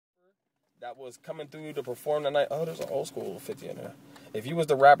that was coming through to perform that night. Oh, there's an old school 50 in there. If you was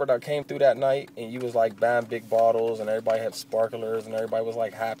the rapper that came through that night and you was like buying big bottles and everybody had sparklers and everybody was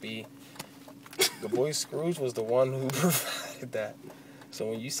like happy, the boy Scrooge was the one who provided that. So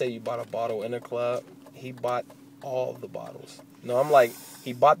when you say you bought a bottle in a club, he bought all the bottles. No, I'm like,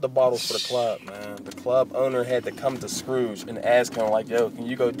 he bought the bottles for the club, man. The club owner had to come to Scrooge and ask him, like, yo, can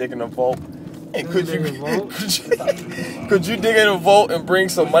you go dig in the vault? And could you dig in a vault and bring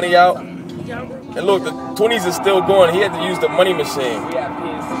some money out? And look, the 20s is still going. He had to use the money machine.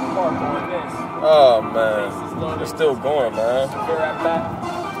 Oh, man. It's still going, man.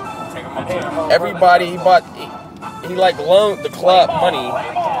 Everybody, he like loaned the club money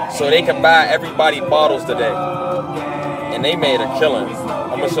so they could buy everybody bottles today. And they made a killing.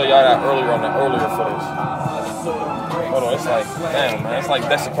 I'm going to show y'all that earlier footage. Hold on, it's like, damn, man. It's like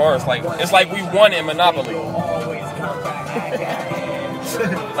that's the car. It's like we won in Monopoly.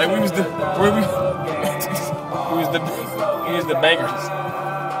 Like we was the bankers.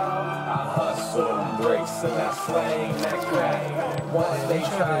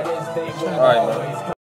 All right, man.